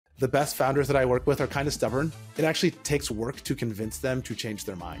The best founders that I work with are kind of stubborn. It actually takes work to convince them to change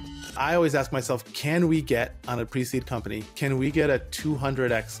their mind. I always ask myself, can we get on a pre-seed company, can we get a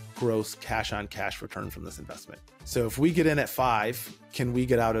 200x gross cash on cash return from this investment? So if we get in at 5, can we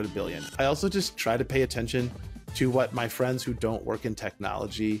get out at $1 billion? I also just try to pay attention to what my friends who don't work in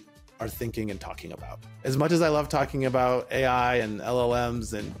technology are thinking and talking about. As much as I love talking about AI and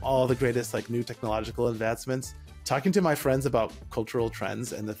LLMs and all the greatest new technological advancements, talking to my friends about cultural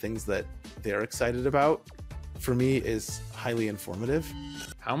trends and the things that they're excited about, for me, is highly informative.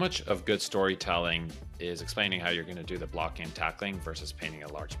 How much of good storytelling is explaining how you're going to do the blocking and tackling versus painting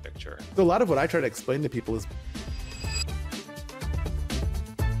a large picture? So a lot of what I try to explain to people is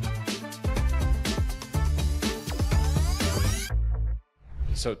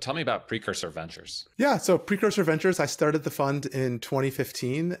So tell me about Precursor Ventures. Yeah, so Precursor Ventures, I started the fund in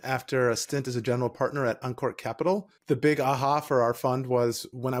 2015 after a stint as a general partner at Uncork Capital. The big aha for our fund was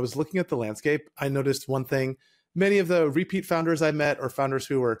when I was looking at the landscape, I noticed one thing. Many of the repeat founders I met, or founders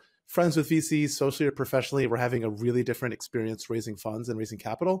who were friends with VCs, socially or professionally, were having a really different experience raising funds and raising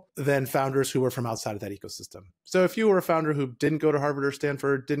capital than founders who were from outside of that ecosystem. So if you were a founder who didn't go to Harvard or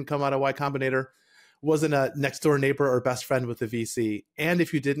Stanford, didn't come out of Y Combinator, wasn't a next door neighbor or best friend with the VC, and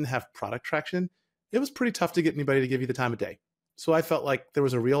if you didn't have product traction, it was pretty tough to get anybody to give you the time of day. So I felt like there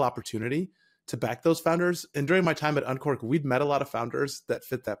was a real opportunity to back those founders. And during my time at Uncork, we'd met a lot of founders that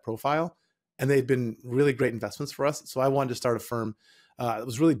fit that profile, and they'd been really great investments for us. So I wanted to start a firm that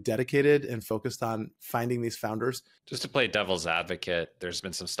was really dedicated and focused on finding these founders. Just to play devil's advocate, there's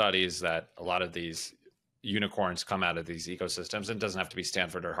been some studies that a lot of these unicorns come out of these ecosystems. And it doesn't have to be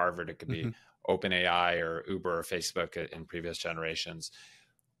Stanford or Harvard. It could be OpenAI or Uber or Facebook in previous generations.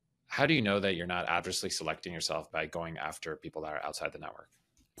 How do you know that you're not adversely selecting yourself by going after people that are outside the network?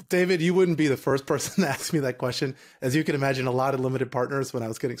 David, you wouldn't be the first person to ask me that question. As you can imagine, a lot of limited partners when I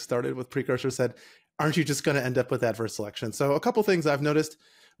was getting started with Precursor said, aren't you just going to end up with adverse selection? So a couple things I've noticed.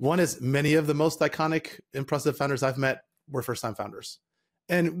 One is many of the most iconic, impressive founders I've met were first-time founders.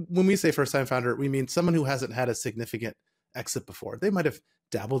 And when we say first-time founder, we mean someone who hasn't had a significant exit before. They might have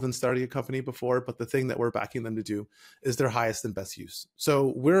dabbled in starting a company before, but the thing that we're backing them to do is their highest and best use.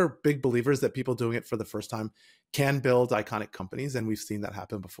 So we're big believers that people doing it for the first time can build iconic companies, and we've seen that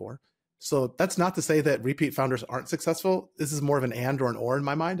happen before. So that's not to say that repeat founders aren't successful. This is more of an and or an or in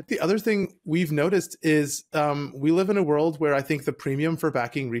my mind. The other thing we've noticed is we live in a world where I think the premium for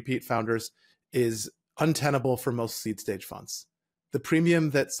backing repeat founders is untenable for most seed stage funds. The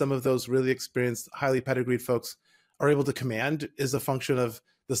premium that some of those really experienced, highly pedigreed folks are able to command is a function of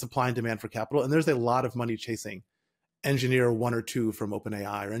the supply and demand for capital. And there's a lot of money chasing engineer 1 or 2 from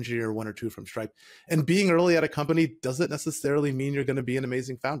OpenAI or engineer 1 or 2 from Stripe. And being early at a company doesn't necessarily mean you're going to be an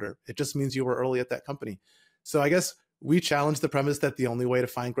amazing founder. It just means you were early at that company. So I guess we challenge the premise that the only way to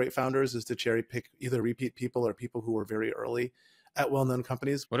find great founders is to cherry pick either repeat people or people who were very early at well-known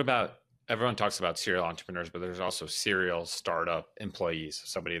companies. What about, everyone talks about serial entrepreneurs, but there's also serial startup employees,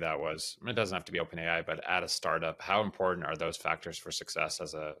 somebody that was, it doesn't have to be OpenAI, but at a startup. How important are those factors for success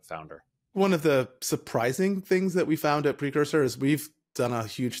as a founder? One of the surprising things that we found at Precursor is we've done a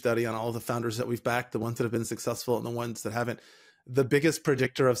huge study on all the founders that we've backed, the ones that have been successful and the ones that haven't. The biggest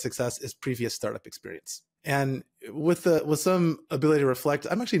predictor of success is previous startup experience. And with some ability to reflect,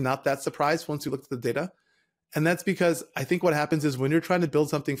 I'm actually not that surprised once you look at the data. And that's because I think what happens is when you're trying to build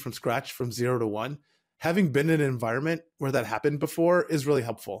something from scratch, from 0 to 1, having been in an environment where that happened before is really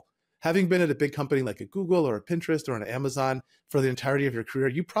helpful. Having been at a big company like a Google or a Pinterest or an Amazon for the entirety of your career,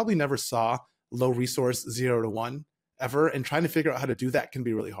 you probably never saw low resource 0 to 1 ever. And trying to figure out how to do that can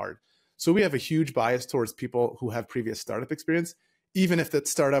be really hard. So we have a huge bias towards people who have previous startup experience, even if that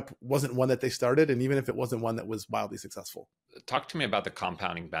startup wasn't one that they started, and even if it wasn't one that was wildly successful. Talk to me about the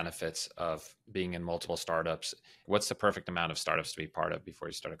compounding benefits of being in multiple startups. What's the perfect amount of startups to be part of before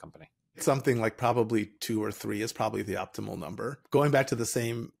you start a company? Something like probably 2 or 3 is probably the optimal number. Going back to the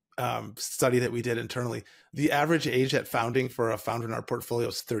same study that we did internally, the average age at founding for a founder in our portfolio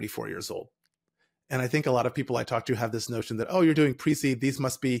is 34 years old. And I think a lot of people I talk to have this notion that, oh, you're doing pre-seed, these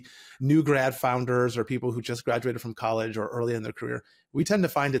must be new grad founders or people who just graduated from college or early in their career. We tend to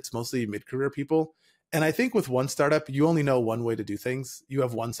find it's mostly mid-career people. And I think with one startup, you only know one way to do things. You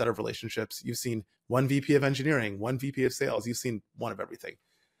have one set of relationships. You've seen one VP of engineering, one VP of sales. You've seen one of everything.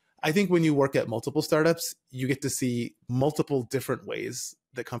 I think when you work at multiple startups, you get to see multiple different ways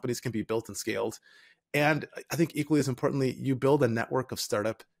that companies can be built and scaled. And I think equally as importantly, you build a network of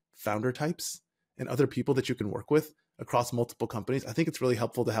startup founder types and other people that you can work with across multiple companies. I think it's really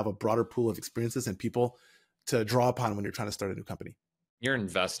helpful to have a broader pool of experiences and people to draw upon when you're trying to start a new company. You're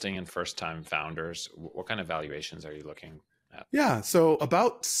investing in first-time founders. What kind of valuations are you looking Yeah. So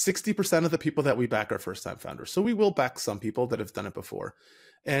about 60% of the people that we back are first-time founders. So we will back some people that have done it before.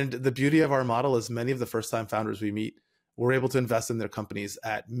 And the beauty of our model is many of the first-time founders we meet, we're able to invest in their companies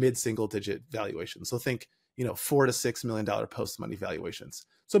at mid-single-digit valuations. So think, $4 to $6 million post-money valuations.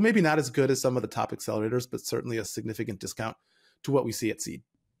 So maybe not as good as some of the top accelerators, but certainly a significant discount to what we see at seed.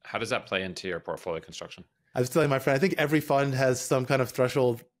 How does that play into your portfolio construction? I was telling my friend, I think every fund has some kind of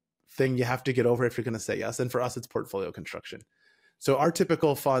threshold thing you have to get over if you're going to say yes. And for us, it's portfolio construction. So our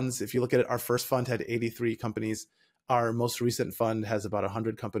typical funds, if you look at it, our first fund had 83 companies. Our most recent fund has about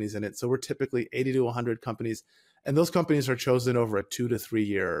 100 companies in it. So we're typically 80 to 100 companies. And those companies are chosen over a 2 to 3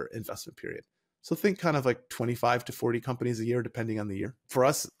 year investment period. So think kind of like 25 to 40 companies a year, depending on the year. For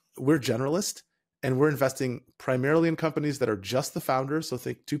us, we're generalist and we're investing primarily in companies that are just the founders. So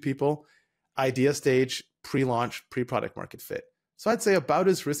think 2 people, idea stage, pre-launch, pre-product market fit. So I'd say about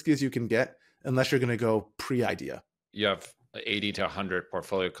as risky as you can get, unless you're going to go pre-idea. You have 80 to 100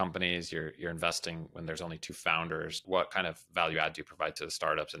 portfolio companies. You're investing when there's only 2 founders. What kind of value add do you provide to the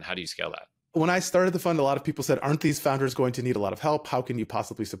startups, and how do you scale that? When I started the fund, a lot of people said, aren't these founders going to need a lot of help? How can you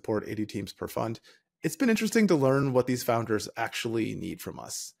possibly support 80 teams per fund? It's been interesting to learn what these founders actually need from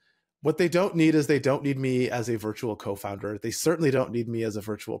us. What they don't need is they don't need me as a virtual co-founder. They certainly don't need me as a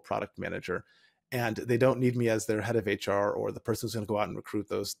virtual product manager. And they don't need me as their head of HR or the person who's going to go out and recruit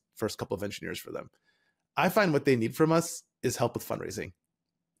those first couple of engineers for them. I find what they need from us is help with fundraising.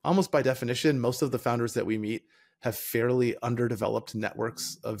 Almost by definition, most of the founders that we meet have fairly underdeveloped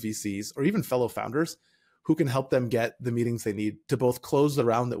networks of VCs or even fellow founders who can help them get the meetings they need to both close the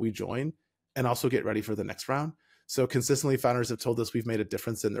round that we join and also get ready for the next round. So consistently, founders have told us we've made a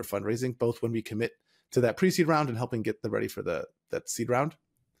difference in their fundraising, both when we commit to that pre-seed round and helping get them ready for that seed round.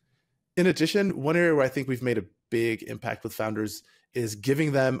 In addition, one area where I think we've made a big impact with founders is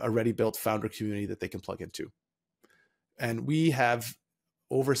giving them a ready-built founder community that they can plug into. And we have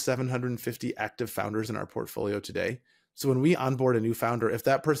over 750 active founders in our portfolio today. So when we onboard a new founder, if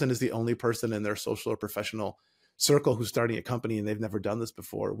that person is the only person in their social or professional circle who's starting a company and they've never done this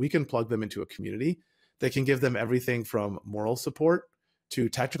before, we can plug them into a community that can give them everything from moral support to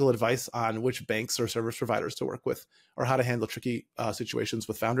tactical advice on which banks or service providers to work with or how to handle tricky situations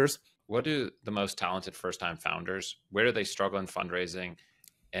with founders. What do the most talented first-time founders, where do they struggle in fundraising,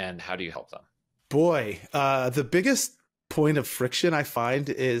 and how do you help them? Boy, the biggest point of friction I find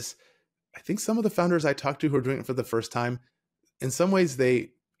is I think some of the founders I talk to who are doing it for the first time, in some ways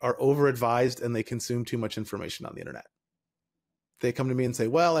they are over-advised and they consume too much information on the internet. They come to me and say,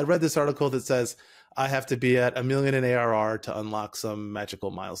 well, I read this article that says I have to be at $1 million in ARR to unlock some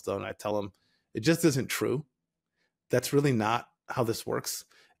magical milestone. I tell them it just isn't true. That's really not how this works.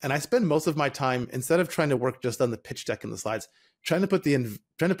 And I spend most of my time, instead of trying to work just on the pitch deck and the slides, trying to put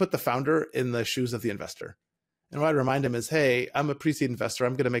the founder in the shoes of the investor. And what I remind them is, hey, I'm a pre-seed investor.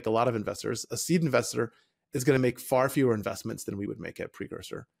 I'm going to make a lot of investors. A seed investor is going to make far fewer investments than we would make at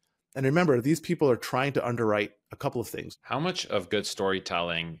Precursor. And remember, these people are trying to underwrite a couple of things. How much of good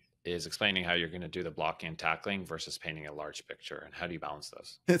storytelling is explaining how you're going to do the blocking and tackling versus painting a large picture? And how do you balance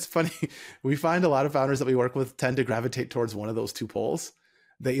those? It's funny. We find a lot of founders that we work with tend to gravitate towards one of those 2 poles.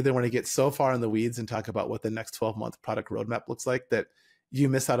 They either want to get so far in the weeds and talk about what the next 12-month product roadmap looks like that you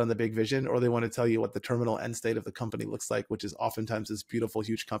miss out on the big vision, or they want to tell you what the terminal end state of the company looks like, which is oftentimes this beautiful,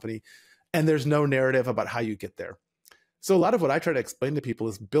 huge company. And there's no narrative about how you get there. So a lot of what I try to explain to people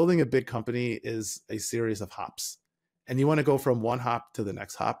is building a big company is a series of hops. And you want to go from one hop to the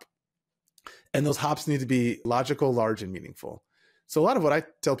next hop. And those hops need to be logical, large, and meaningful. So a lot of what I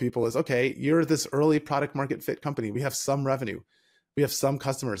tell people is, okay, you're this early product market fit company. We have some revenue. We have some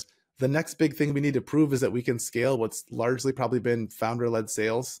customers. The next big thing we need to prove is that we can scale what's largely probably been founder-led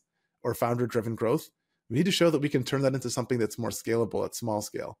sales or founder-driven growth. We need to show that we can turn that into something that's more scalable at small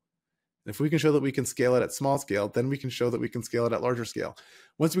scale. And if we can show that we can scale it at small scale, then we can show that we can scale it at larger scale.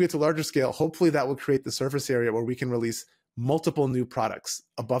 Once we get to larger scale, hopefully that will create the surface area where we can release multiple new products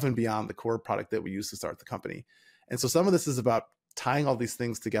above and beyond the core product that we use to start the company. And so some of this is about tying all these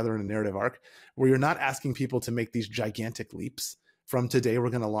things together in a narrative arc where you're not asking people to make these gigantic leaps from today we're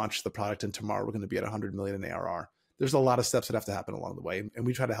going to launch the product and tomorrow we're going to be at 100 million in ARR. There's a lot of steps that have to happen along the way. And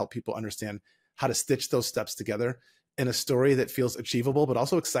we try to help people understand how to stitch those steps together in a story that feels achievable, but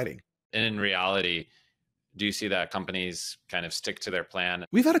also exciting. And in reality, do you see that companies kind of stick to their plan?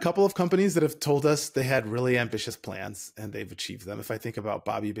 We've had a couple of companies that have told us they had really ambitious plans and they've achieved them. If I think about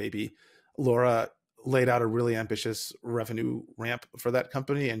Bobby Baby, Laura laid out a really ambitious revenue ramp for that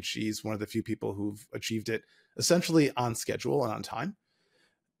company, and she's one of the few people who've achieved it essentially on schedule and on time.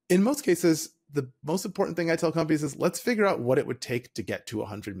 In most cases, the most important thing I tell companies is let's figure out what it would take to get to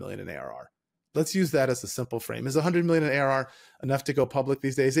 100 million in ARR. Let's use that as a simple frame. Is 100 million in ARR enough to go public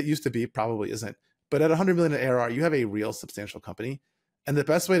these days? It used to be, probably isn't. But at 100 million in ARR, you have a real substantial company. And the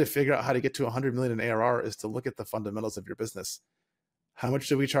best way to figure out how to get to 100 million in ARR is to look at the fundamentals of your business. How much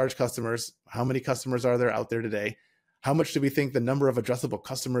do we charge customers? How many customers are there out there today? How much do we think the number of addressable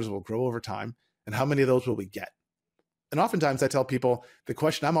customers will grow over time? And how many of those will we get? And oftentimes I tell people, the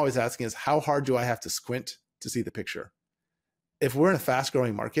question I'm always asking is, how hard do I have to squint to see the picture? If we're in a fast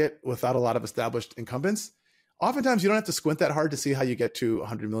growing market without a lot of established incumbents, oftentimes you don't have to squint that hard to see how you get to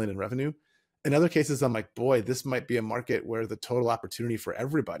 100 million in revenue. In other cases, I'm like, boy, this might be a market where the total opportunity for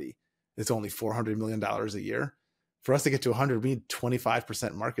everybody is only $400 million a year. For us to get to 100, we need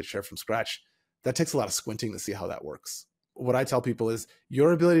 25% market share from scratch. That takes a lot of squinting to see how that works. What I tell people is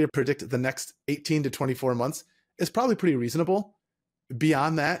your ability to predict the next 18 to 24 months is probably pretty reasonable.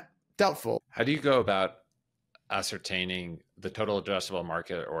 Beyond that, doubtful. How do you go about ascertaining the total addressable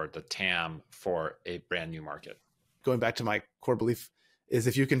market or the TAM for a brand new market? Going back to my core belief is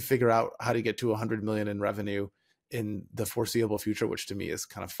if you can figure out how to get to 100 million in revenue in the foreseeable future, which to me is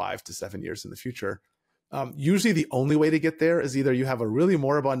kind of 5 to 7 years in the future, usually the only way to get there is either you have a really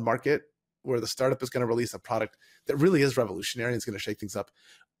moribund market where the startup is going to release a product that really is revolutionary and it's going to shake things up,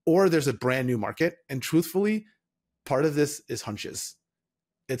 or there's a brand new market. And truthfully, part of this is hunches.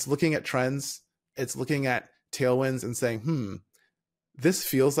 It's looking at trends. It's looking at tailwinds and saying, this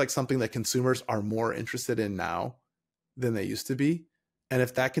feels like something that consumers are more interested in now than they used to be. And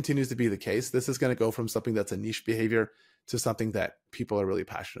if that continues to be the case, this is going to go from something that's a niche behavior to something that people are really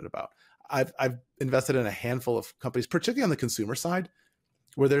passionate about. I've invested in a handful of companies, particularly on the consumer side,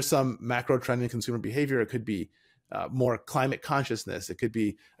 where there's some macro trend in consumer behavior. It could be more climate consciousness. It could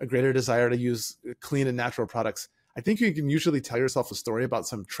be a greater desire to use clean and natural products. I think you can usually tell yourself a story about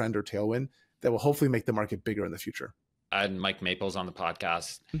some trend or tailwind that will hopefully make the market bigger in the future. I had Mike Maples on the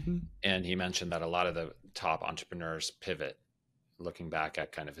podcast, and he mentioned that a lot of the top entrepreneurs pivot, looking back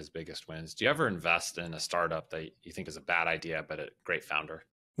at kind of his biggest wins. Do you ever invest in a startup that you think is a bad idea, but a great founder?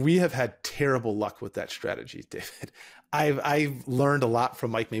 We have had terrible luck with that strategy, David. I've learned a lot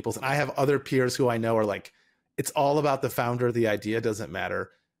from Mike Maples, and I have other peers who I know are like, it's all about the founder. The idea doesn't matter.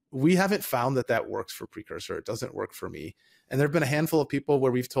 We haven't found that works for Precursor. It doesn't work for me. And there've been a handful of people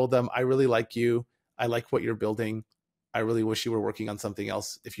where we've told them, I really like you. I like what you're building. I really wish you were working on something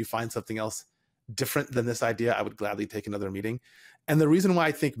else. If you find something else different than this idea, I would gladly take another meeting. And the reason why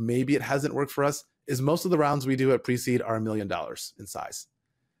I think maybe it hasn't worked for us is most of the rounds we do at pre-seed are $1 million in size.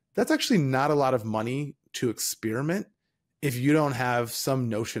 That's actually not a lot of money to experiment if you don't have some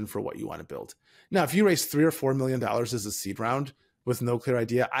notion for what you want to build. Now, if you raise $3 or $4 million as a seed round with no clear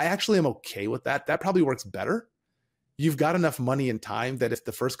idea, I actually am okay with that. That probably works better. You've got enough money and time that if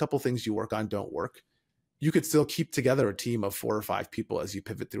the first couple things you work on don't work, you could still keep together a team of 4 or 5 people as you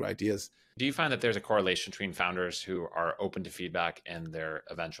pivot through ideas. Do you find that there's a correlation between founders who are open to feedback and their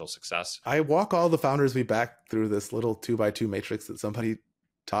eventual success? I walk all the founders we back through this little 2x2 matrix that somebody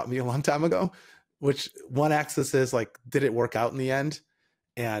taught me a long time ago, which one axis is like, did it work out in the end?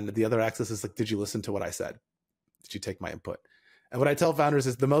 And the other axis is like, did you listen to what I said? Did you take my input? And what I tell founders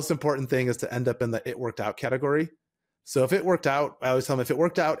is the most important thing is to end up in the it worked out category. So if it worked out, I always tell them, if it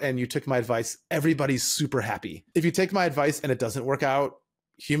worked out and you took my advice, everybody's super happy. If you take my advice and it doesn't work out,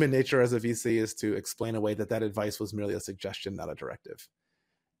 human nature as a VC is to explain away that advice was merely a suggestion, not a directive.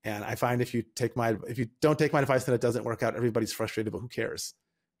 And I find if you don't take my advice and it doesn't work out, everybody's frustrated, but who cares?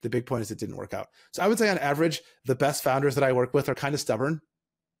 The big point is it didn't work out. So I would say on average, the best founders that I work with are kind of stubborn.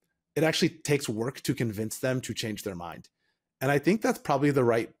 It actually takes work to convince them to change their mind. And I think that's probably the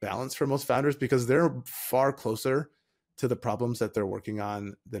right balance for most founders because they're far closer to the problems that they're working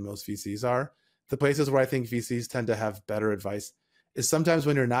on than most VCs are. The places where I think VCs tend to have better advice is sometimes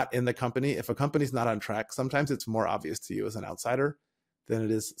when you're not in the company. If a company's not on track, sometimes it's more obvious to you as an outsider than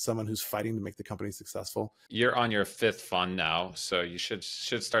it is someone who's fighting to make the company successful. You're on your 5th fund now, so you should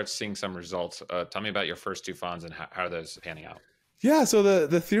start seeing some results. Tell me about your first 2 funds and how are those panning out? Yeah, so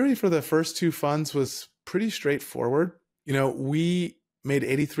the theory for the first 2 funds was pretty straightforward. We made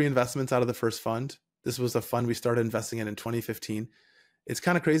 83 investments out of the first fund. This was a fund we started investing in 2015. It's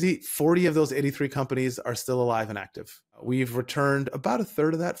kind of crazy. 40 of those 83 companies are still alive and active. We've returned about a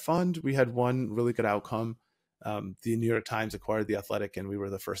third of that fund. We had one really good outcome. The New York Times acquired The Athletic, and we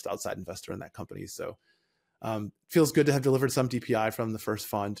were the first outside investor in that company. So feels good to have delivered some DPI from the first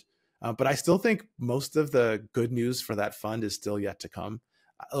fund. But I still think most of the good news for that fund is still yet to come.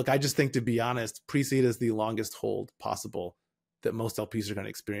 Look, I just think, to be honest, pre-seed is the longest hold possible that most LPs are going to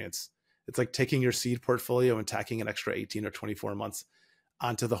experience. It's like taking your seed portfolio and tacking an extra 18 or 24 months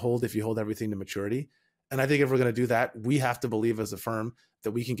onto the hold if you hold everything to maturity. And I think if we're going to do that, we have to believe as a firm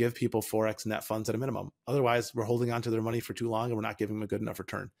that we can give people 4x net funds at a minimum. Otherwise, we're holding on to their money for too long and we're not giving them a good enough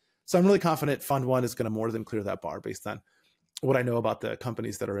return. So I'm really confident Fund 1 is going to more than clear that bar based on what I know about the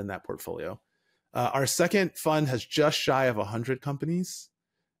companies that are in that portfolio. Our second fund has just shy of 100 companies.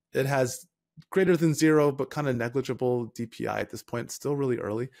 It has greater than zero, but kind of negligible DPI at this point. It's still really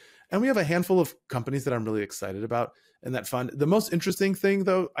early. And we have a handful of companies that I'm really excited about in that fund. The most interesting thing,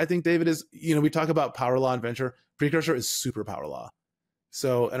 though, I think, David, is, we talk about power law and venture. Precursor is super power law.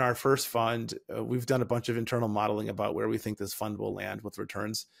 So in our first fund, we've done a bunch of internal modeling about where we think this fund will land with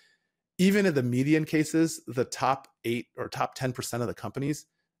returns. Even in the median cases, the top 8 or top 10% of the companies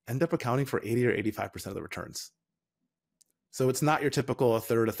end up accounting for 80 or 85% of the returns. So it's not your typical a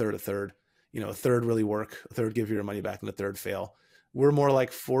third, a third, a third. A third really work, a third give you your money back, and a third fail. We're more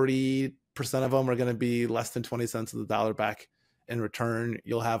like 40% of them are going to be less than 20 cents of the dollar back in return.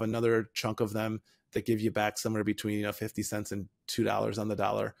 You'll have another chunk of them that give you back somewhere between 50 cents and $2 on the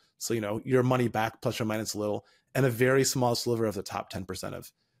dollar. So your money back plus or minus a little, and a very small sliver of the top 10%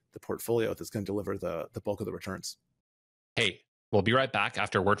 of the portfolio that's going to deliver the bulk of the returns. Hey, we'll be right back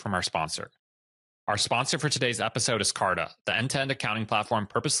after a word from our sponsor. Our sponsor for today's episode is Carta, the end-to-end accounting platform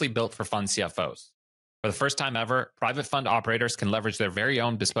purposely built for fund CFOs. For the first time ever, private fund operators can leverage their very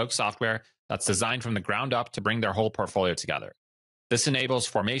own bespoke software that's designed from the ground up to bring their whole portfolio together. This enables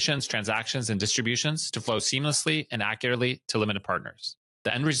formations, transactions, and distributions to flow seamlessly and accurately to limited partners.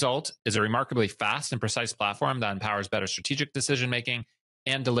 The end result is a remarkably fast and precise platform that empowers better strategic decision-making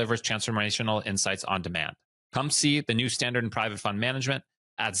and delivers transformational insights on demand. Come see the new standard in private fund management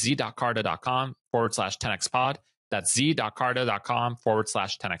at z.carta.com/10xpod. That's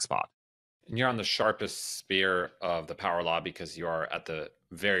z.carta.com/10xpod. And you're on the sharpest spear of the power law because you are at the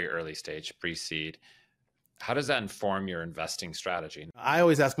very early stage, pre-seed. How does that inform your investing strategy? I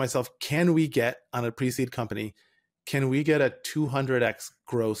always ask myself, can we get on a pre-seed company, can we get a 200x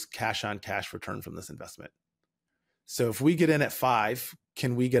gross cash on cash return from this investment? So if we get in at 5,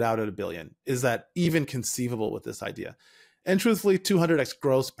 can we get out at $1 billion? Is that even conceivable with this idea? And truthfully, 200x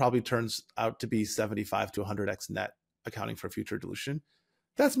gross probably turns out to be 75 to 100x net, accounting for future dilution.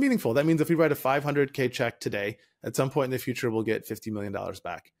 That's meaningful. That means if we write a $500K check today, at some point in the future, we'll get $50 million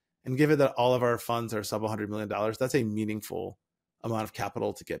back. And given that all of our funds are sub $100 million, that's a meaningful amount of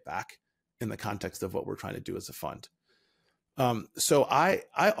capital to get back in the context of what we're trying to do as a fund. So I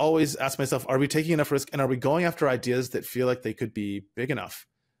always ask myself, are we taking enough risk, and are we going after ideas that feel like they could be big enough?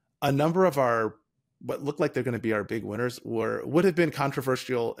 A number of our what look like they're going to be our big winners would have been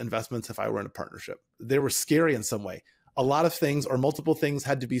controversial investments if I were in a partnership. They were scary in some way. A lot of things or multiple things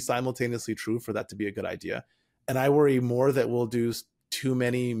had to be simultaneously true for that to be a good idea. And I worry more that we'll do too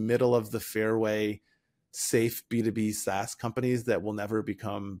many middle of the fairway, safe B2B SaaS companies that will never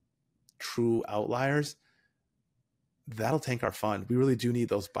become true outliers. That'll tank our fund. We really do need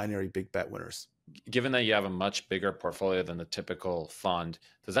those binary big bet winners. Given that you have a much bigger portfolio than the typical fund,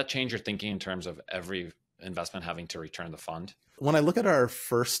 does that change your thinking in terms of every investment having to return the fund? When I look at our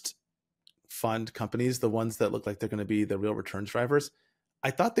first fund companies, the ones that look like they're going to be the real returns drivers,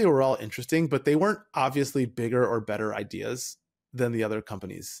 I thought they were all interesting, but they weren't obviously bigger or better ideas than the other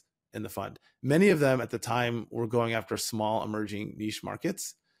companies in the fund. Many of them at the time were going after small emerging niche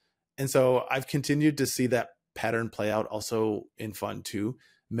markets. And so I've continued to see that pattern play out also in fund 2.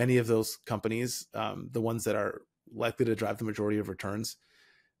 Many of those companies, the ones that are likely to drive the majority of returns,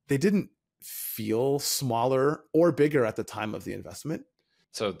 they didn't feel smaller or bigger at the time of the investment.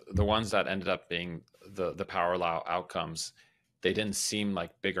 So the ones that ended up being the power law outcomes, they didn't seem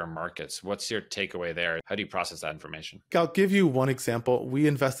like bigger markets. What's your takeaway there? How do you process that information? I'll give you one example. We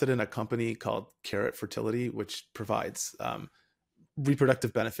invested in a company called Fertility, which provides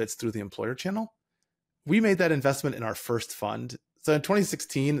reproductive benefits through the employer channel. We made that investment in our first fund. So in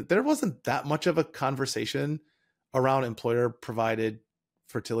 2016, there wasn't that much of a conversation around employer provided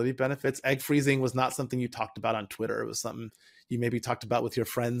fertility benefits. Egg freezing was not something you talked about on Twitter. It was something you maybe talked about with your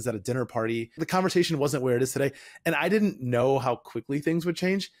friends at a dinner party. The conversation wasn't where it is today. And I didn't know how quickly things would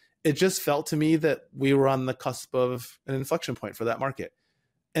change. It just felt to me that we were on the cusp of an inflection point for that market.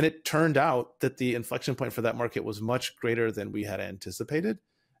 And it turned out that the inflection point for that market was much greater than we had anticipated.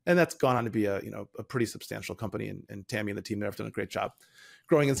 And that's gone on to be a pretty substantial company. And Tammy and the team there have done a great job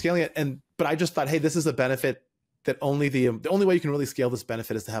growing and scaling it. But I just thought, hey, this is a benefit that only the only way you can really scale this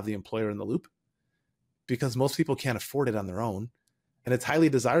benefit is to have the employer in the loop, because most people can't afford it on their own. And it's highly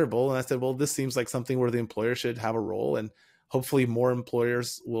desirable. And I said, well, this seems like something where the employer should have a role, and hopefully more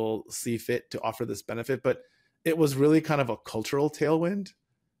employers will see fit to offer this benefit. But it was really kind of a cultural tailwind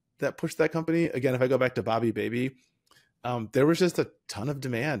that pushed that company. Again, if I go back to Bobby Baby, there was just a ton of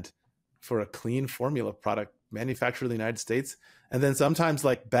demand for a clean formula product manufactured in the United States. And then sometimes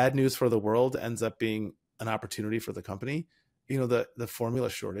like bad news for the world ends up being an opportunity for the company. You know, the formula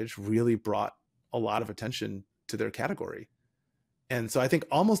shortage really brought a lot of attention to their category. And so I think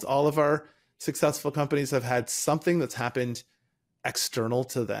almost all of our successful companies have had something that's happened external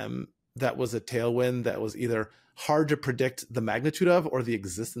to them that was a tailwind that was either hard to predict the magnitude of or the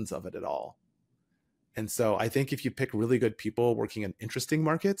existence of it at all. And so I think if you pick really good people working in interesting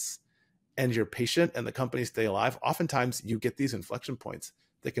markets and you're patient and the companies stay alive, oftentimes you get these inflection points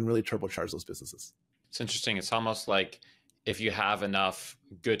that can really turbocharge those businesses. It's interesting. It's almost like if you have enough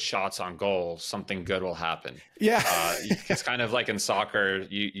good shots on goal, something good will happen. Yeah. It's kind of like in soccer,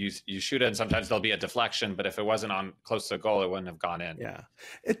 you shoot it and sometimes there'll be a deflection, but if it wasn't on close to the goal, it wouldn't have gone in. Yeah.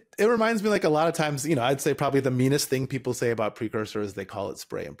 It reminds me like a lot of times, you know, I'd say probably the meanest thing people say about Precursor is they call it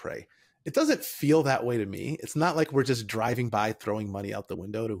spray and pray. It doesn't feel that way to me. It's not like we're just driving by, throwing money out the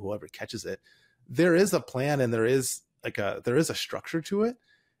window to whoever catches it. There is a plan and there is a structure to it.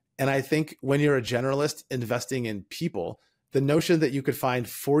 And I think when you're a generalist investing in people, the notion that you could find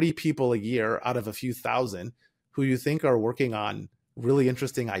 40 people a year out of a few thousand who you think are working on really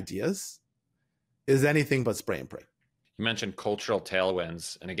interesting ideas is anything but spray and pray. You mentioned cultural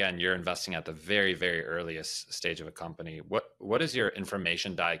tailwinds. And again, you're investing at the very, very earliest stage of a company. What does your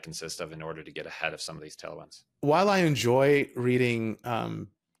information diet consist of in order to get ahead of some of these tailwinds? While I enjoy reading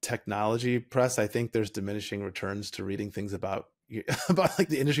technology press, I think there's diminishing returns to reading things about like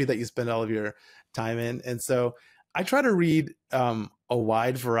the industry that you spend all of your time in. And so I try to read a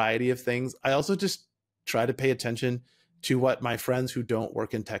wide variety of things. I also just try to pay attention to what my friends who don't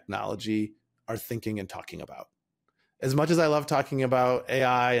work in technology are thinking and talking about. As much as I love talking about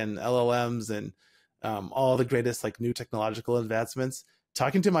AI and LLMs and all the greatest like new technological advancements,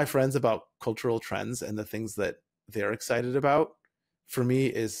 talking to my friends about cultural trends and the things that they're excited about for me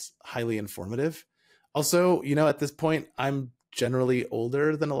is highly informative. Also, you know, at this point, I'm generally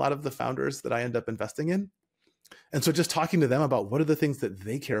older than a lot of the founders that I end up investing in. And so just talking to them about what are the things that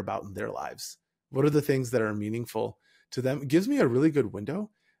they care about in their lives, what are the things that are meaningful to them, gives me a really good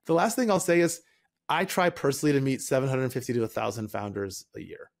window. The last thing I'll say is I try personally to meet 750 to 1,000 founders a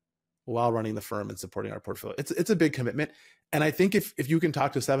year while running the firm and supporting our portfolio. It's a big commitment. And I think if you can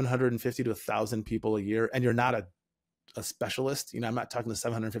talk to 750 to 1,000 people a year and you're not a specialist, you know, I'm not talking to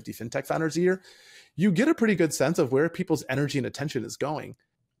 750 fintech founders a year, you get a pretty good sense of where people's energy and attention is going.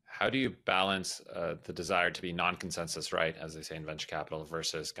 How do you balance the desire to be non-consensus, right, as they say in venture capital,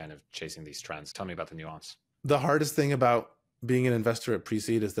 versus kind of chasing these trends? Tell me about the nuance. The hardest thing about being an investor at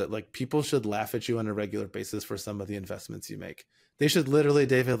pre-seed is that like people should laugh at you on a regular basis for some of the investments you make. They should literally,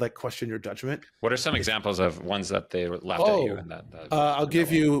 David, like question your judgment. What are some examples of ones that they laughed at you? I'll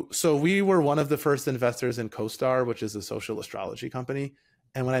give you. So we were one of the first investors in CoStar, which is a social astrology company.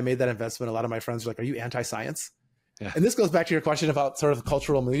 And when I made that investment, a lot of my friends were like, "Are you anti-science?" Yeah. And this goes back to your question about sort of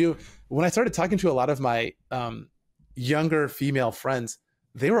cultural milieu. When I started talking to a lot of my younger female friends,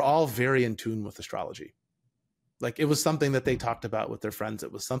 they were all very in tune with astrology. Like it was something that they talked about with their friends.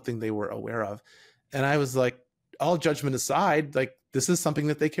 It was something they were aware of. And I was like, all judgment aside, like this is something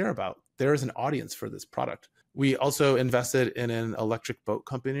that they care about. There is an audience for this product. We also invested in an electric boat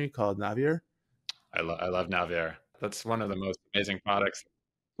company called Navier. I love Navier. That's one of the most amazing products.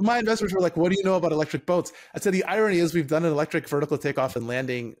 My investors were like, what do you know about electric boats? I said, the irony is we've done an electric vertical takeoff and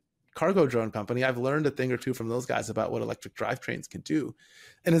landing cargo drone company. I've learned a thing or two from those guys about what electric drivetrains can do.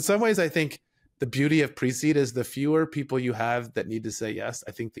 And in some ways, I think the beauty of pre-seed is the fewer people you have that need to say yes,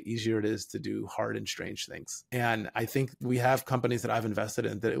 I think the easier it is to do hard and strange things. And I think we have companies that I've invested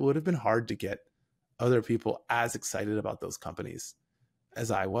in that it would have been hard to get other people as excited about those companies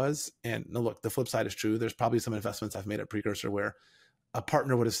as I was. And no, look, the flip side is true. There's probably some investments I've made at Precursor where a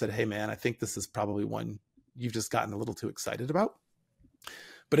partner would have said, hey man, I think this is probably one you've just gotten a little too excited about.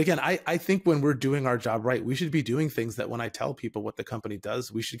 But again, I think when we're doing our job right, we should be doing things that when I tell people what the company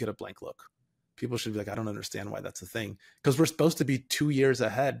does, we should get a blank look. People should be like, I don't understand why that's a thing. Because we're supposed to be 2 years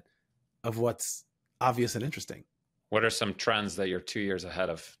ahead of what's obvious and interesting. What are some trends that you're 2 years ahead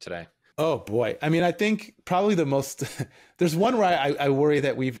of today? Oh boy. I mean, I think probably the most, there's one where I worry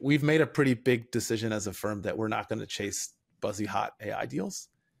that we've made a pretty big decision as a firm that we're not going to chase buzzy hot AI deals,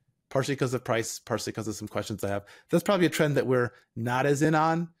 partially because of price, partially because of some questions I have. That's probably a trend that we're not as in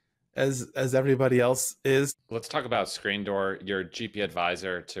on as everybody else is. Let's talk about Screen Door, your GP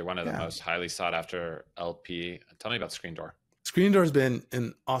advisor to one of the most highly sought after LP. Tell me about Screen Door. Screen Door has been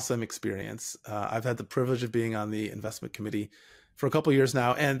an awesome experience. I've had the privilege of being on the investment committee for a couple of years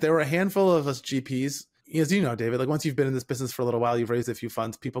now, and there were a handful of us GPs. As you know, David, like once you've been in this business for a little while, you've raised a few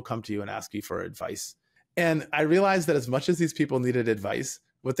funds, people come to you and ask you for advice. And I realized that as much as these people needed advice,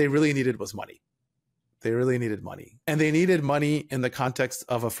 What they really needed was money. They really needed money. And they needed money in the context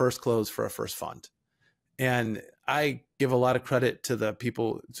of a first close for a first fund. And I give a lot of credit to the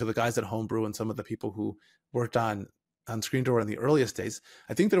people, to the guys at Homebrew and some of the people who worked on Screen Door in the earliest days.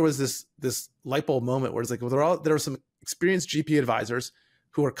 I think there was this light bulb moment where it's like, well, there were some experienced GP advisors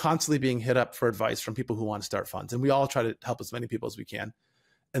who are constantly being hit up for advice from people who want to start funds. And we all try to help as many people as we can.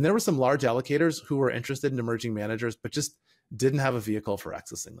 And there were some large allocators who were interested in emerging managers, but just didn't have a vehicle for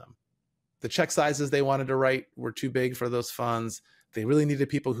accessing them. The check sizes they wanted to write were too big for those funds. They really needed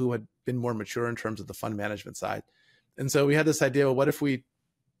people who had been more mature in terms of the fund management side. And so we had this idea, well, what if we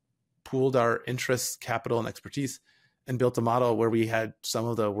pooled our interests, capital, and expertise and built a model where we had some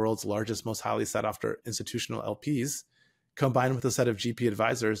of the world's largest, most highly sought after institutional LPs combined with a set of GP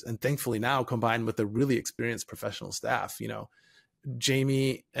advisors, and thankfully now combined with a really experienced professional staff. You know,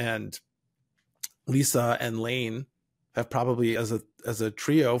 Jamie and Lisa and Lane have probably, as a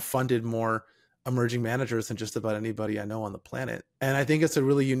trio, funded more emerging managers than just about anybody I know on the planet. And I think it's a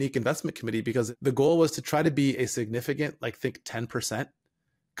really unique investment committee because the goal was to try to be a significant, like think 10%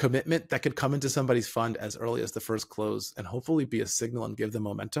 commitment that could come into somebody's fund as early as the first close and hopefully be a signal and give them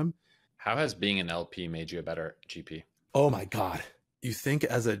momentum. How has being an LP made you a better GP? Oh my God. You think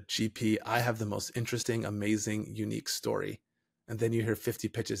as a GP, I have the most interesting, amazing, unique story. And then you hear 50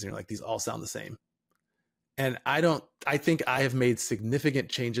 pitches and you're like, these all sound the same. And I think I have made significant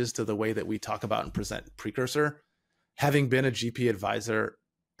changes to the way that we talk about and present Precursor, having been a GP advisor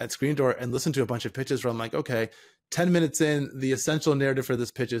at Screen Door and listened to a bunch of pitches where I'm like, okay, 10 minutes in, the essential narrative for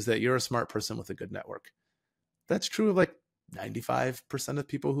this pitch is that you're a smart person with a good network. That's true of like 95% of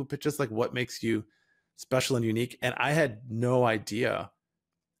people who pitch us, like what makes you special and unique. And I had no idea,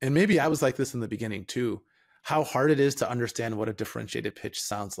 and maybe I was like this in the beginning too, how hard it is to understand what a differentiated pitch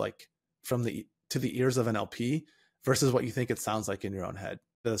sounds like to the ears of an LP versus what you think it sounds like in your own head.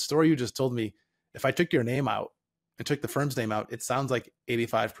 The story you just told me, if I took your name out and took the firm's name out, it sounds like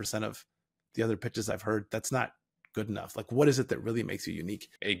 85% of the other pitches I've heard. That's not good enough. Like, what is it that really makes you unique?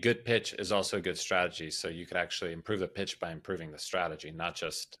 A good pitch is also a good strategy. So you could actually improve the pitch by improving the strategy, not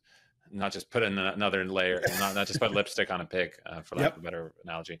just put in another layer, not just put lipstick on a pig, for lack of a better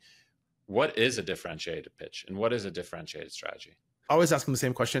analogy. What is a differentiated pitch and what is a differentiated strategy? I always ask them the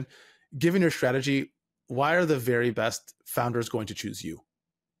same question. Given your strategy, why are the very best founders going to choose you?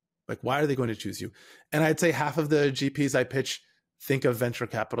 Like, why are they going to choose you? And I'd say half of the GPs I pitch think of venture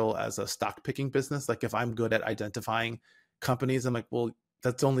capital as a stock picking business. Like if I'm good at identifying companies, I'm like, well,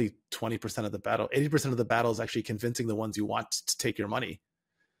 that's only 20% of the battle. 80% of the battle is actually convincing the ones you want to take your money.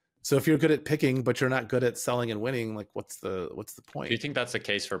 So if you're good at picking, but you're not good at selling and winning, like what's the point? Do you think that's the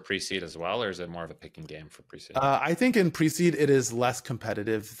case for pre-seed as well, or is it more of a picking game for pre-seed? I think in pre-seed, it is less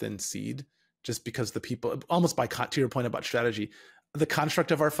competitive than seed, just because the people, almost to your point about strategy, the construct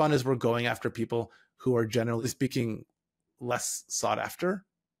of our fund is we're going after people who are generally speaking less sought after.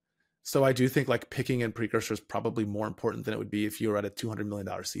 So I do think like picking in Precursor is probably more important than it would be if you were at a $200 million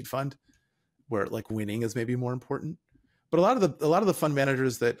seed fund, where like winning is maybe more important. But a lot of the fund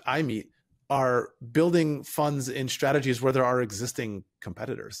managers that I meet are building funds in strategies where there are existing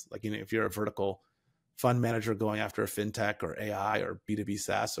competitors. Like, you know, if you're a vertical fund manager going after a fintech or AI or B2B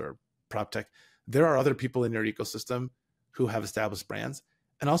SaaS or prop tech, there are other people in your ecosystem who have established brands.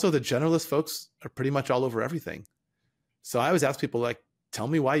 And also the generalist folks are pretty much all over everything. So I always ask people, like, tell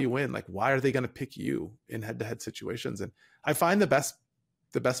me why you win. Like, why are they going to pick you in head-to-head situations? And I find the best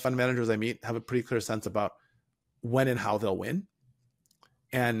fund managers I meet have a pretty clear sense about when and how they'll win.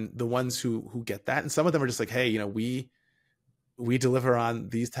 And the ones who get that, and some of them are just like, hey, you know, we deliver on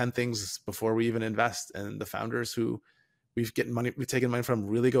these 10 things before we even invest. And the founders who we've taken money from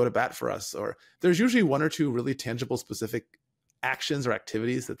really go to bat for us. Or there's usually one or two really tangible, specific actions or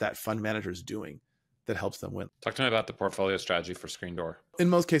activities that fund manager is doing that helps them win. Talk to me about the portfolio strategy for Screen Door. In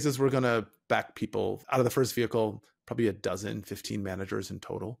most cases, we're going to back people out of the first vehicle, probably 15 managers in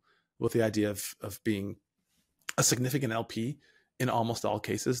total, with the idea of being a significant LP in almost all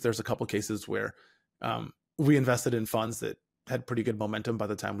cases. There's a couple cases where we invested in funds that had pretty good momentum by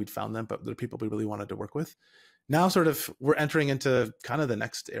the time we'd found them, but they're people we really wanted to work with. Now we're entering into kind of the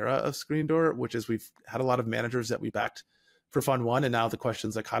next era of Screen Door, which is we've had a lot of managers that we backed for Fund 1. And now the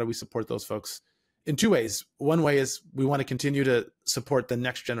question's like, how do we support those folks in two ways? One way is we want to continue to support the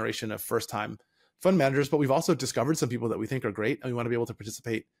next generation of first-time fund managers, but we've also discovered some people that we think are great, and we want to be able to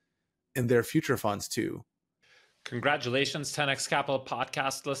participate in their future funds too. Congratulations, 10X Capital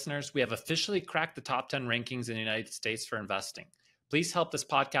podcast listeners. We have officially cracked the top 10 rankings in the United States for investing. Please help this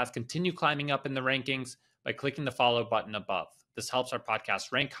podcast continue climbing up in the rankings by clicking the follow button above. This helps our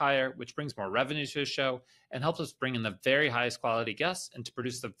podcast rank higher, which brings more revenue to the show and helps us bring in the very highest quality guests and to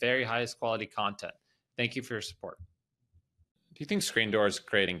produce the very highest quality content. Thank you for your support. Do you think Screen Door is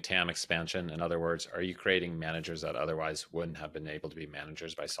creating TAM expansion? In other words, are you creating managers that otherwise wouldn't have been able to be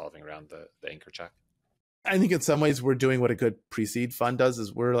managers by solving around the anchor check? I think in some ways we're doing what a good pre-seed fund does,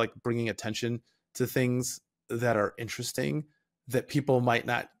 is we're like bringing attention to things that are interesting that people might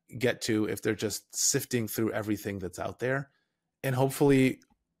not get to if they're just sifting through everything that's out there. And hopefully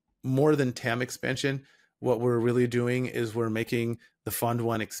more than TAM expansion, what we're really doing is we're making the Fund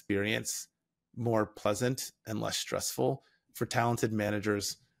One experience more pleasant and less stressful for talented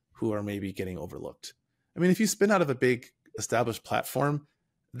managers who are maybe getting overlooked. I mean, if you spin out of a big established platform,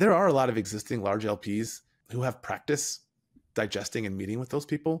 there are a lot of existing large LPs who have practice digesting and meeting with those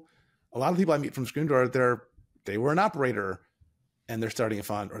people. A lot of people I meet from Screen Door, they were an operator and they're starting a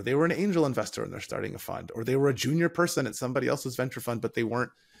fund, or they were an angel investor and they're starting a fund, or they were a junior person at somebody else's venture fund, but they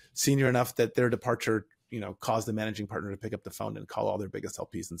weren't senior enough that their departure, caused the managing partner to pick up the phone and call all their biggest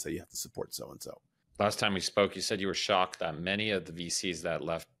LPs and say, you have to support so-and-so. Last time we spoke, you said you were shocked that many of the VCs that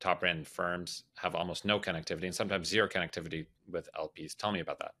left top-branded firms have almost no connectivity and sometimes zero connectivity with LPs. Tell me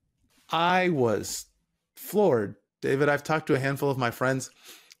about that. I was floored, David. I've talked to a handful of my friends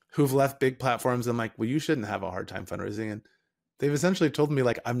who've left big platforms. I'm like, well, you shouldn't have a hard time fundraising. And they've essentially told me,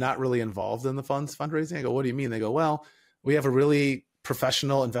 like, I'm not really involved in the fund's fundraising. I go, what do you mean? They go, well, we have a really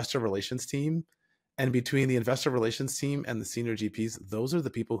professional investor relations team. And between the investor relations team and the senior GPs, those are the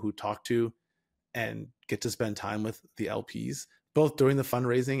people who talk to and get to spend time with the LPs, both during the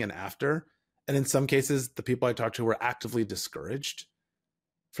fundraising and after. And in some cases, the people I talked to were actively discouraged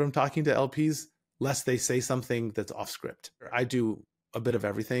from talking to LPs, lest they say something that's off script. I do a bit of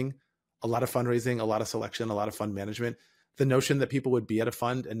everything, a lot of fundraising, a lot of selection, a lot of fund management. The notion that people would be at a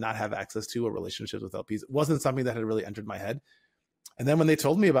fund and not have access to a relationship with LPs wasn't something that had really entered my head. And then when they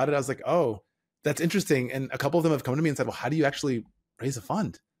told me about it, I was like, oh, that's interesting. And a couple of them have come to me and said, well, how do you actually raise a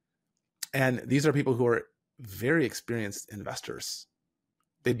fund? And these are people who are very experienced investors.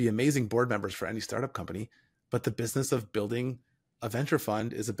 They'd be amazing board members for any startup company, but the business of building a venture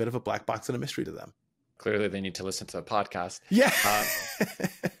fund is a bit of a black box and a mystery to them. Clearly, they need to listen to the podcast. Yeah.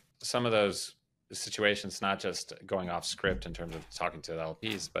 Some of those situations, not just going off script in terms of talking to the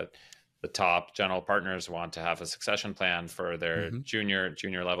LPs, but the top general partners want to have a succession plan for their junior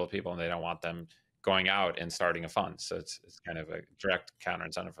level people, and they don't want them going out and starting a fund. So it's kind of a direct counter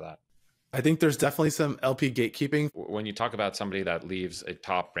incentive for that. I think there's definitely some LP gatekeeping. When you talk about somebody that leaves a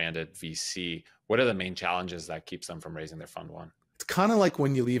top branded VC, what are the main challenges that keeps them from raising their fund one? It's kind of like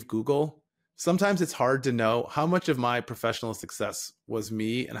when you leave Google. Sometimes it's hard to know how much of my professional success was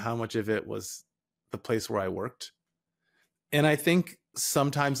me and how much of it was the place where I worked. And I think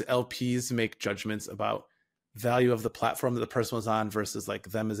sometimes LPs make judgments about value of the platform that the person was on versus like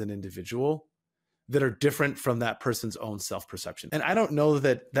them as an individual that are different from that person's own self-perception. And I don't know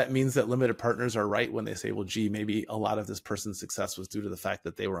that that means that limited partners are right when they say, well, gee, maybe a lot of this person's success was due to the fact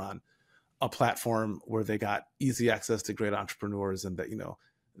that they were on a platform where they got easy access to great entrepreneurs and that,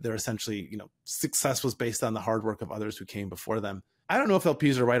 they're essentially, success was based on the hard work of others who came before them. I don't know if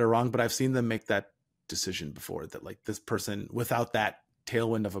LPs are right or wrong, but I've seen them make that decision before, that like this person without that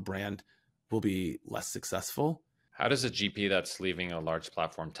tailwind of a brand will be less successful. How does a GP that's leaving a large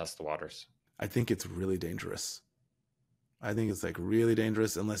platform test the waters? I think it's really dangerous. I think it's like really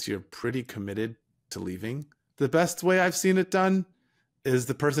dangerous unless you're pretty committed to leaving. The best way I've seen it done is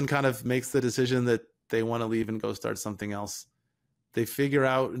the person kind of makes the decision that they want to leave and go start something else. They figure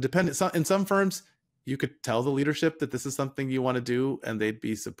out, in some firms, you could tell the leadership that this is something you want to do and they'd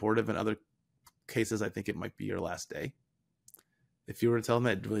be supportive. In other cases, I think it might be your last day. If you were to tell them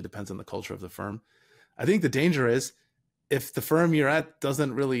that, it really depends on the culture of the firm. I think the danger is if the firm you're at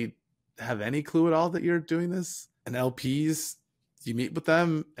doesn't really have any clue at all that you're doing this, and LPs, you meet with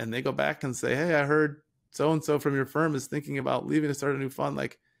them and they go back and say, hey, I heard so-and-so from your firm is thinking about leaving to start a new fund.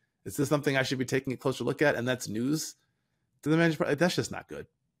 Like, is this something I should be taking a closer look at? And that's news to the management. That's just not good.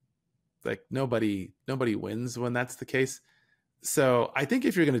 Like nobody wins when that's the case. So I think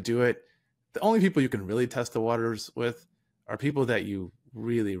if you're going to do it, the only people you can really test the waters with are people that you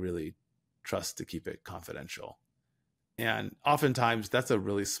really, really trust to keep it confidential. And oftentimes that's a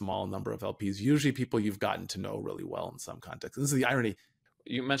really small number of LPs, usually people you've gotten to know really well in some context. This is the irony.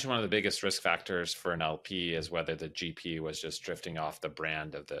 You mentioned one of the biggest risk factors for an LP is whether the GP was just drifting off the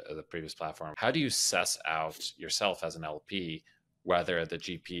brand of the previous platform. How do you suss out yourself as an LP whether the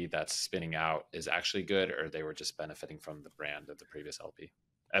GP that's spinning out is actually good or they were just benefiting from the brand of the previous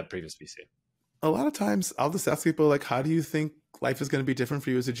previous VC? A lot of times I'll just ask people like, how do you think life is going to be different for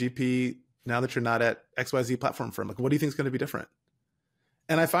you as a GP now that you're not at XYZ platform firm? Like, what do you think is going to be different?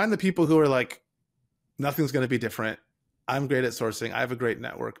 And I find the people who are like, nothing's going to be different. I'm great at sourcing. I have a great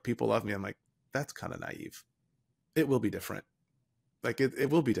network. People love me. I'm like, that's kind of naive. It will be different. Like it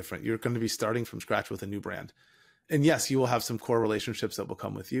will be different. You're going to be starting from scratch with a new brand. And yes, you will have some core relationships that will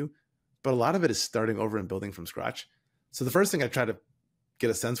come with you, but a lot of it is starting over and building from scratch. So the first thing I try to get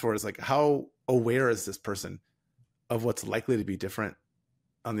a sense for is like, how aware is this person of what's likely to be different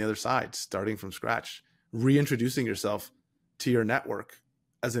on the other side, starting from scratch? Reintroducing yourself to your network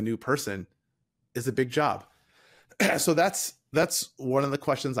as a new person is a big job. So that's one of the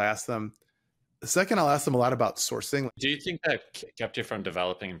questions I ask them. The second, I'll ask them a lot about sourcing. Do you think that kept you from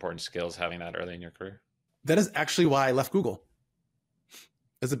developing important skills, having that early in your career? That is actually why I left Google.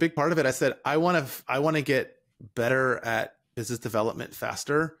 As a big part of it, I said, I want to get better at business development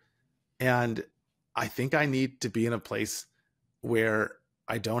faster. And I think I need to be in a place where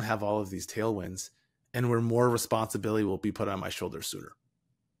I don't have all of these tailwinds and where more responsibility will be put on my shoulders sooner.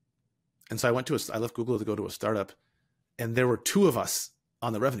 And so I left Google to go to a startup, and there were 2 of us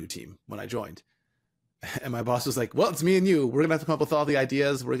on the revenue team when I joined. And my boss was like, well, it's me and you. We're going to have to come up with all the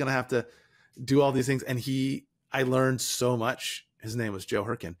ideas. We're going to have to do all these things. And I learned so much. His name was Joe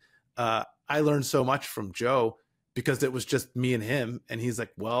Herkin. I learned so much from Joe because it was just me and him. And he's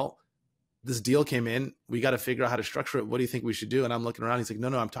like, well, this deal came in. We got to figure out how to structure it. What do you think we should do? And I'm looking around. He's like,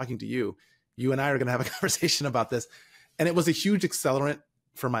 no, I'm talking to you. You and I are going to have a conversation about this. And it was a huge accelerant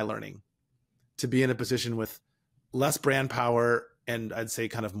for my learning to be in a position with less brand power and I'd say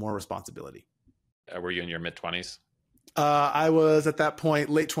kind of more responsibility. Were you in your mid-20s? I was at that point,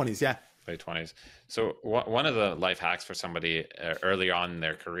 late 20s. Yeah. Late 20s. So one of the life hacks for somebody early on in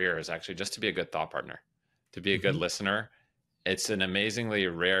their career is actually just to be a good thought partner, to be a good listener. It's an amazingly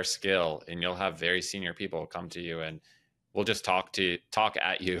rare skill, and you'll have very senior people come to you and we'll just talk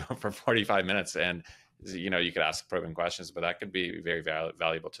at you for 45 minutes. And, you could ask probing questions, but that could be very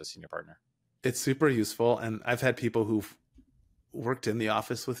valuable to a senior partner. It's super useful. And I've had people who've worked in the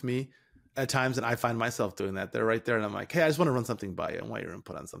office with me at times, and I find myself doing that. They're right there, and I'm like, hey, I just want to run something by you and want your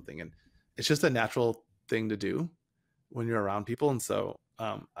input on something. And it's just a natural thing to do when you're around people. And so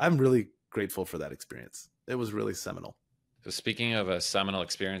I'm really grateful for that experience. It was really seminal. So speaking of a seminal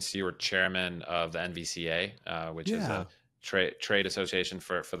experience, you were chairman of the NVCA, which is a trade association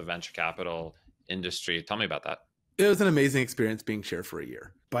for the venture capital industry. Tell me about that. It was an amazing experience being chair for a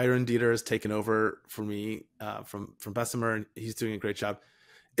year. Byron Dieter has taken over for me from Bessemer, and he's doing a great job.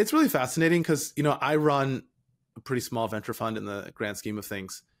 It's really fascinating because, I run a pretty small venture fund in the grand scheme of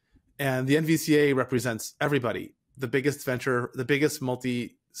things. And the NVCA represents everybody, the biggest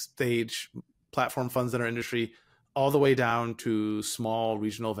multi-stage platform funds in our industry, all the way down to small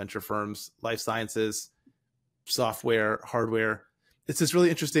regional venture firms, life sciences, software, hardware. It's this really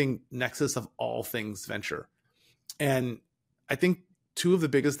interesting nexus of all things venture. And I think 2 of the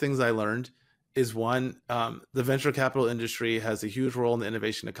biggest things I learned is one, the venture capital industry has a huge role in the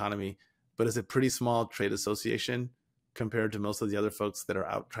innovation economy, but is a pretty small trade association compared to most of the other folks that are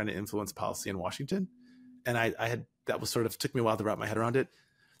out trying to influence policy in Washington. And took me a while to wrap my head around it.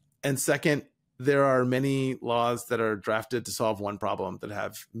 And second, there are many laws that are drafted to solve one problem that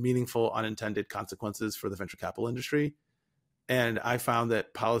have meaningful unintended consequences for the venture capital industry. And I found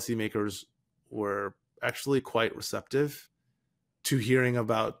that policymakers were actually quite receptive to hearing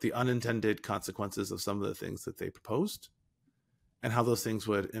about the unintended consequences of some of the things that they proposed and how those things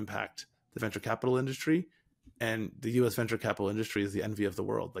would impact the venture capital industry. And the US venture capital industry is the envy of the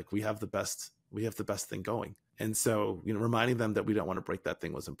world. Like we have the best thing going. And so, reminding them that we don't want to break that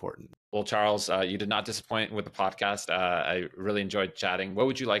thing was important. Well, Charles, you did not disappoint with the podcast. I really enjoyed chatting. What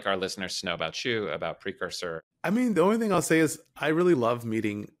would you like our listeners to know about you, about Precursor? I mean, the only thing I'll say is I really love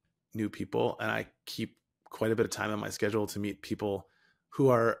meeting new people, and I keep quite a bit of time on my schedule to meet people who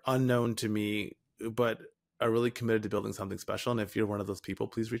are unknown to me, but are really committed to building something special. And if you're one of those people,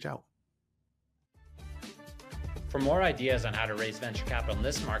 please reach out. For more ideas on how to raise venture capital in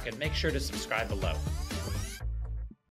this market, make sure to subscribe below.